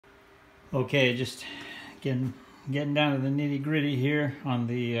Okay, just getting down to the nitty gritty here on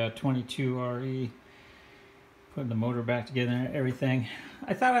the 22RE, putting the motor back together and everything.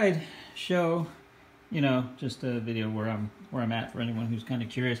 I thought I'd show, just a video where I'm at for anyone who's kind of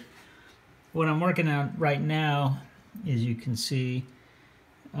curious. What I'm working on right now, as you can see,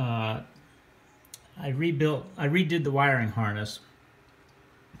 I redid the wiring harness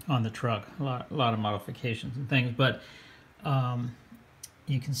on the truck. A lot of modifications and things, but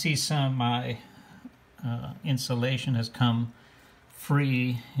you can see some of my insulation has come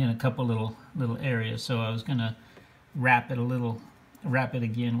free in a couple little areas. So I was gonna wrap it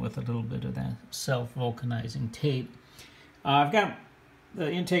again with a little bit of that self-vulcanizing tape. I've got the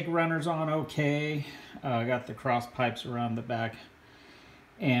intake runners on okay. I got the cross pipes around the back,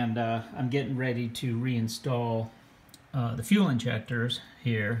 and I'm getting ready to reinstall the fuel injectors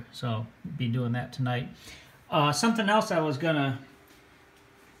here, so I'll be doing that tonight. Something else I was gonna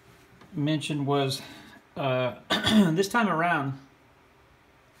mention was this time around,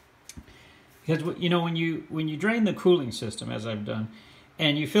 because when you drain the cooling system, as I've done,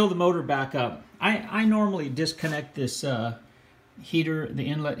 and you fill the motor back up, I normally disconnect this heater, the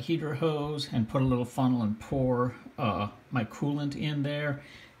inlet heater hose, and put a little funnel and pour my coolant in there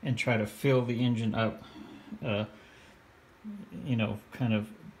and try to fill the engine up, kind of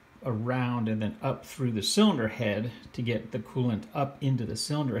around and then up through the cylinder head to get the coolant up into the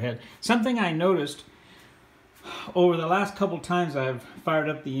cylinder head. Something I noticed over the last couple times I've fired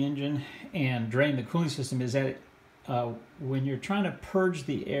up the engine and drained the cooling system is that when you're trying to purge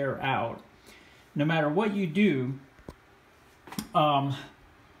the air out, no matter what you do,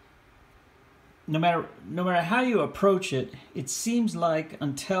 no matter how you approach it, it seems like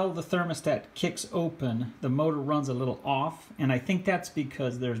until the thermostat kicks open, the motor runs a little off, and I think that's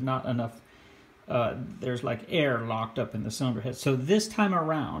because there's not enough, there's like air locked up in the cylinder head. So this time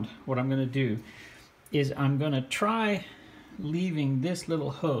around, what I'm going to do is I'm going to try leaving this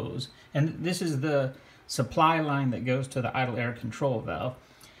little hose, and this is the supply line that goes to the idle air control valve,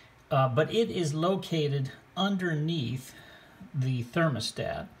 but it is located underneath the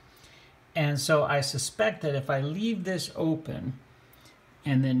thermostat. And so I suspect that if I leave this open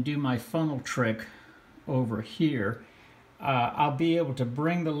and then do my funnel trick over here, I'll be able to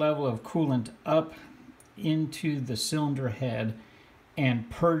bring the level of coolant up into the cylinder head and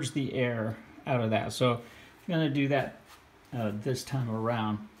purge the air out of that. So I'm going to do that this time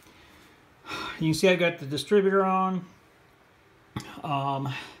around. You can see I got the distributor on.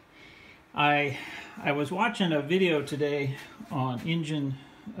 I was watching a video today on engine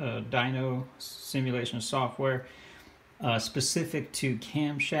dyno simulation software specific to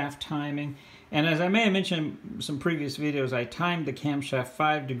camshaft timing, and as I may have mentioned in some previous videos, I timed the camshaft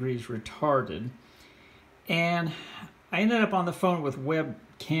 5 degrees retarded, and I ended up on the phone with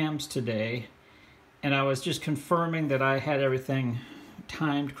webcams today, and I was just confirming that I had everything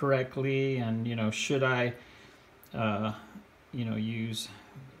timed correctly, and should I use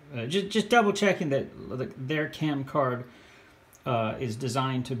just double checking that their cam card is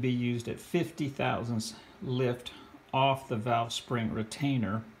designed to be used at 50 thousandths lift off the valve spring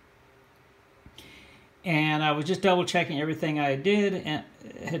retainer. And I was just double checking everything I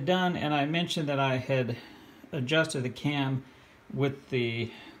had done, and I mentioned that I had adjusted the cam with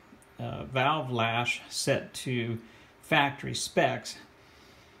the valve lash set to factory specs.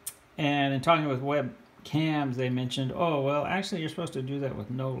 And in talking with webcams, they mentioned, oh, well, actually you're supposed to do that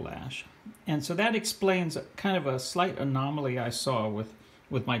with no lash. And so that explains kind of a slight anomaly I saw with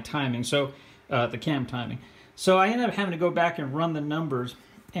my timing, so the cam timing. So I ended up having to go back and run the numbers,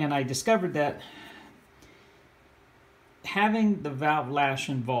 and I discovered that having the valve lash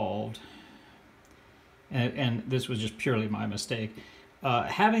involved, and this was just purely my mistake,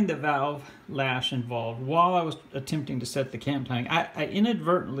 having the valve lash involved while I was attempting to set the cam timing, I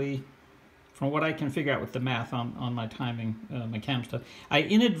inadvertently, from what I can figure out with the math on my timing, my cam stuff, I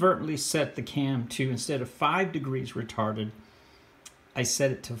inadvertently set the cam to, instead of 5 degrees retarded, I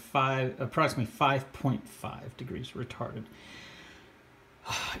set it to approximately 5.5 degrees retarded.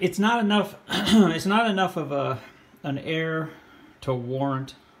 It's not enough. It's not enough of an error to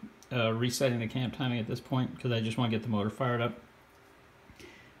warrant resetting the cam timing at this point, because I just want to get the motor fired up.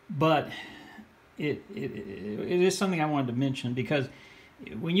 But it is something I wanted to mention, because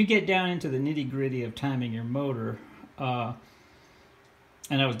when you get down into the nitty-gritty of timing your motor,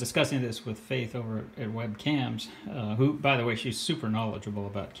 and I was discussing this with Faith over at Webcams, who, by the way, she's super knowledgeable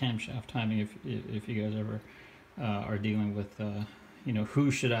about camshaft timing. If you guys ever are dealing with,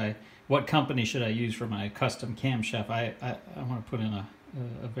 what company should I use for my custom camshaft? I want to put in a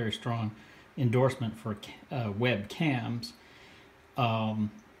very strong endorsement for Webcams.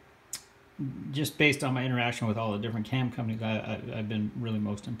 just based on my interaction with all the different cam companies, I've been really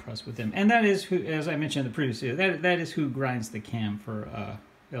most impressed with them. And that is who, as I mentioned in the previous video, that is who grinds the cam for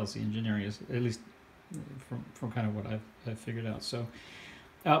LC Engineering, is at least from kind of what I've figured out. So,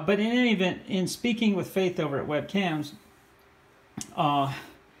 but in any event, in speaking with Faith over at Webcams, I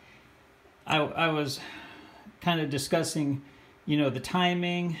was kind of discussing, you know, the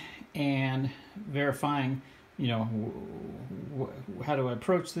timing and verifying, you know, how do I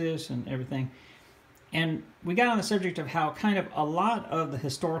approach this and everything. And we got on the subject of how kind of a lot of the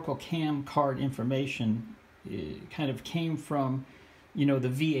historical cam card information kind of came from, you know, the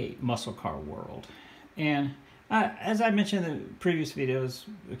V8 muscle car world. And as I mentioned in the previous videos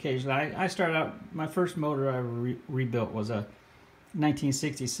occasionally, I started out, my first motor I rebuilt was a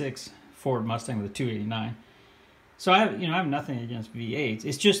 1966 Ford Mustang with a 289. So I have nothing against V8s.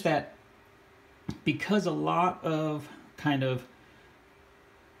 It's just that because a lot of kind of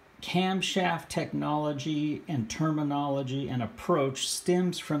camshaft technology and terminology and approach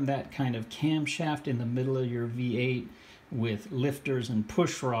stems from that kind of camshaft in the middle of your V8 with lifters and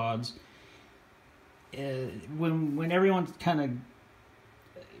push rods. When everyone kind of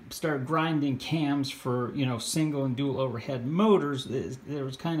started grinding cams for, you know, single and dual overhead motors, there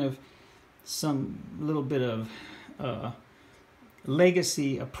was kind of some little bit of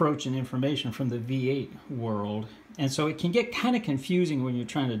legacy approach and information from the V8 world, and so it can get kind of confusing when you're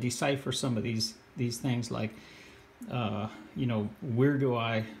trying to decipher some of these things, like you know, where do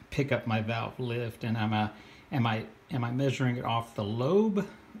I pick up my valve lift, and am I measuring it off the lobe,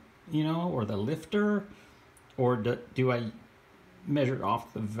 you know, or the lifter, or do I measure it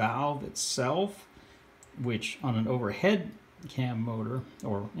off the valve itself, which on an overhead cam motor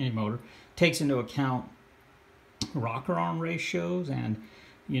or any motor takes into account rocker arm ratios, and,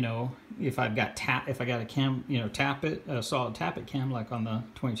 you know, if I got a cam, you know, solid tappet cam like on the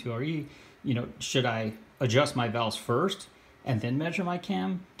 22RE, you know, should I adjust my valves first and then measure my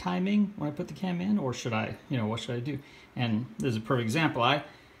cam timing when I put the cam in, or should I, you know, what should I do? And this is a perfect example.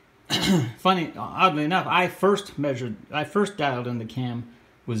 Oddly enough, I first dialed in the cam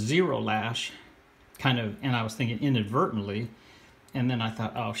with 0 lash, kind of, and I was thinking inadvertently, and then I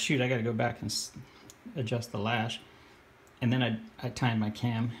thought, oh shoot, I got to go back and adjust the lash, and then I timed my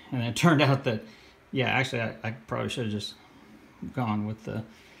cam, and it turned out that, yeah, actually I probably should have just gone with the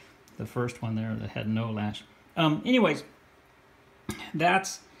first one there that had no lash. Anyways,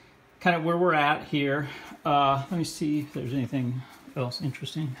 that's kind of where we're at here. Let me see if there's anything else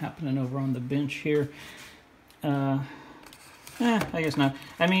interesting happening over on the bench here. I guess not.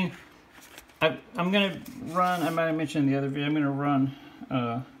 I mean, I'm gonna run, I might have mentioned in the other video, I'm gonna run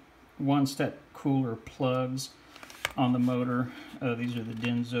one-step cooler plugs on the motor. These are the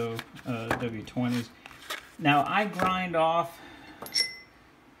Denso W20s. Now I grind off,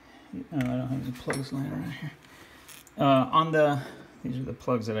 I don't have any plugs laying around here. These are the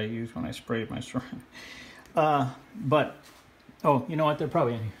plugs that I use when I sprayed my ceramic. But, oh, you know what? They're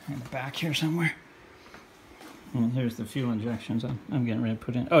probably in the back here somewhere. And here's the fuel injections I'm getting ready to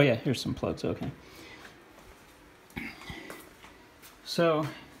put in. Oh yeah, here's some plugs, okay. So,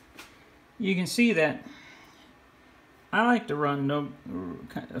 you can see that I like to run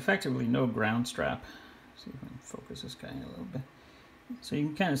effectively no ground strap. Let's see if I can focus this guy a little bit. So you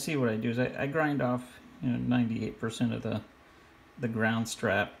can kind of see what I do is I grind off, you know, 98% of the ground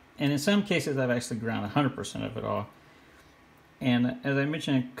strap, and in some cases I've actually ground 100% of it off. And as I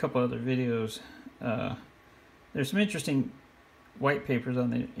mentioned in a couple other videos, there's some interesting white papers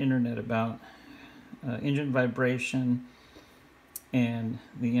on the internet about engine vibration and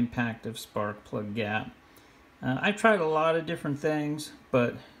the impact of spark plug gap. I've tried a lot of different things,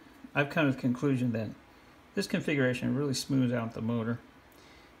 but I've come to the conclusion that this configuration really smooths out the motor.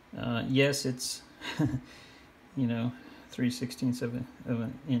 Yes, it's you know, 3/16 of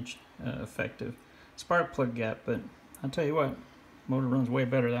an inch effective spark plug gap, but I'll tell you what, motor runs way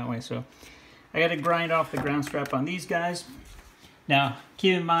better that way. So I got to grind off the ground strap on these guys. Now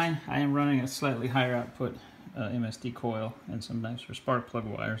keep in mind, I am running a slightly higher output MSD coil and some nicer spark plug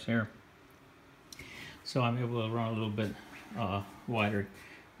wires here, so I'm able to run a little bit wider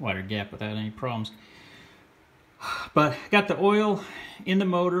gap without any problems. But got the oil in the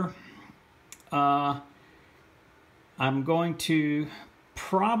motor. I'm going to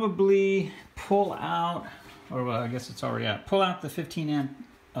probably pull out, or well, I guess it's already out, pull out the 15 amp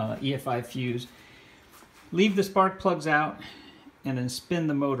EFI fuse, leave the spark plugs out, and then spin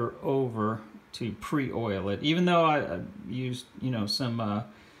the motor over to pre-oil it. Even though I used, you know, some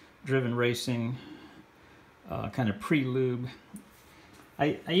Driven Racing kind of pre-lube,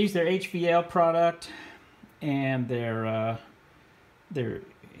 I use their HVL product and their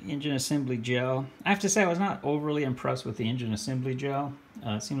engine assembly gel. I have to say I was not overly impressed with the engine assembly gel.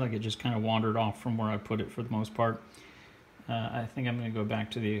 It seemed like it just kind of wandered off from where I put it for the most part. I think I'm going to go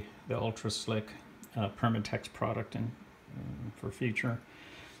back to the Ultra Slick Permatex product and for future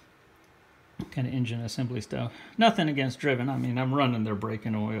kind of engine assembly stuff. Nothing against Driven. I mean, I'm running their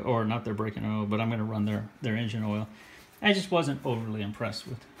braking oil, or not their braking oil, but I'm going to run their engine oil. I just wasn't overly impressed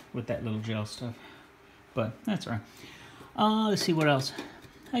with that little gel stuff, but that's all right. Let's see what else.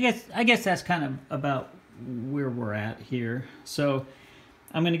 I guess that's kind of about where we're at here. So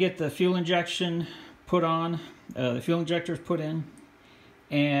I'm going to get the fuel injection put on, the fuel injectors put in,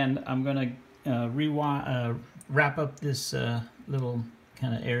 and I'm going to wrap up this little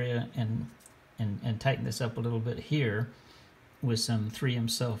kind of area and tighten this up a little bit here with some 3M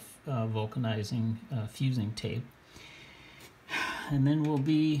self vulcanizing fusing tape. And then we'll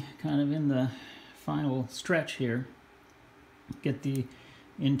be kind of in the final stretch here. Get the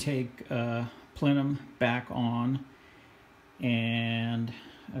intake plenum back on and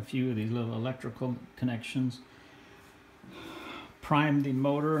a few of these little electrical connections. Prime the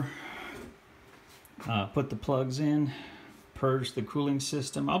motor, put the plugs in, purge the cooling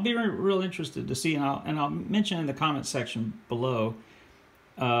system. I'll be real interested to see, and I'll mention in the comment section below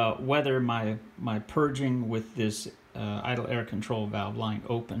whether my purging with this idle air control valve lying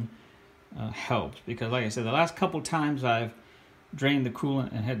open helps, because like I said, the last couple times I've drained the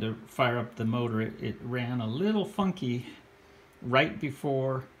coolant and had to fire up the motor, it ran a little funky right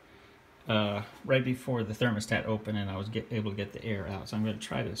before the thermostat opened, and I was able to get the air out. So I'm going to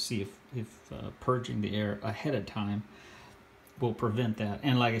try to see if purging the air ahead of time will prevent that.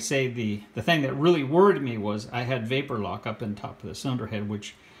 And like I say, the thing that really worried me was I had vapor lock up in top of the cylinder head,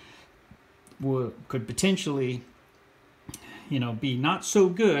 which could potentially, be not so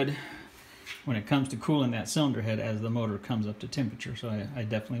good when it comes to cooling that cylinder head as the motor comes up to temperature. So I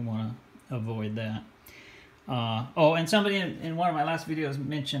definitely want to avoid that. Oh, and somebody in one of my last videos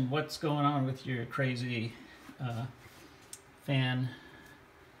mentioned what's going on with your crazy fan,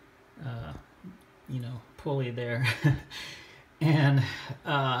 pulley there. And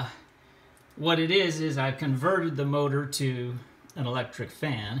what it is I've converted the motor to an electric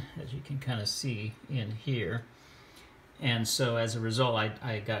fan, as you can kind of see in here. And so as a result,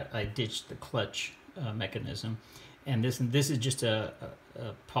 I ditched the clutch mechanism, and this is just a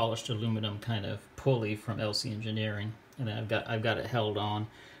polished aluminum kind of pulley from LC Engineering, and then I've got it held on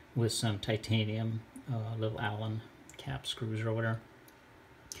with some titanium little Allen cap screws or whatever.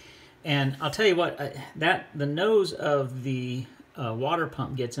 And I'll tell you what, the nose of the water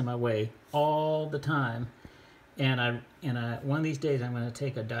pump gets in my way all the time. And one of these days I'm going to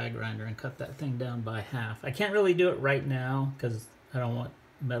take a die grinder and cut that thing down by half. I can't really do it right now because I don't want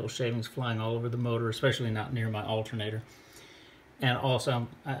metal shavings flying all over the motor, especially not near my alternator. And also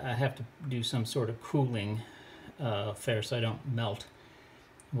I have to do some sort of cooling affair so I don't melt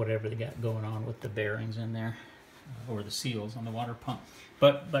whatever they got going on with the bearings in there or the seals on the water pump.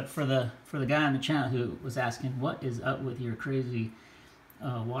 But for the guy on the channel who was asking what is up with your crazy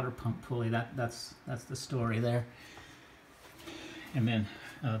water pump pulley, that's the story there. And then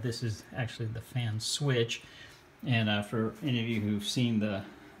this is actually the fan switch. And for any of you who've seen the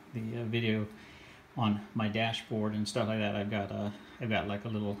video on my dashboard and stuff like that, I've got like a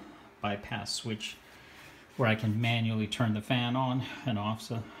little bypass switch where I can manually turn the fan on and off.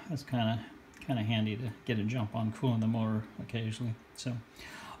 So that's kind of handy to get a jump on cooling the motor occasionally. So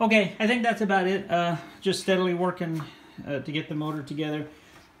okay, I think that's about it. Just steadily working to get the motor together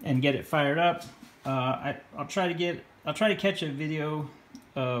and get it fired up. I'll try to catch a video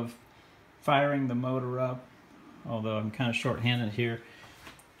of firing the motor up, although I'm kind of short-handed here,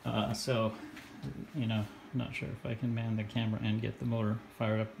 so I'm not sure if I can man the camera and get the motor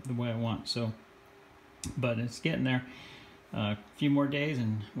fired up the way I want. So, but it's getting there. A few more days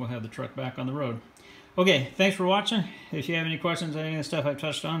and we'll have the truck back on the road. Okay, thanks for watching. If you have any questions on any of the stuff I've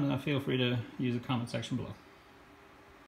touched on, feel free to use the comment section below.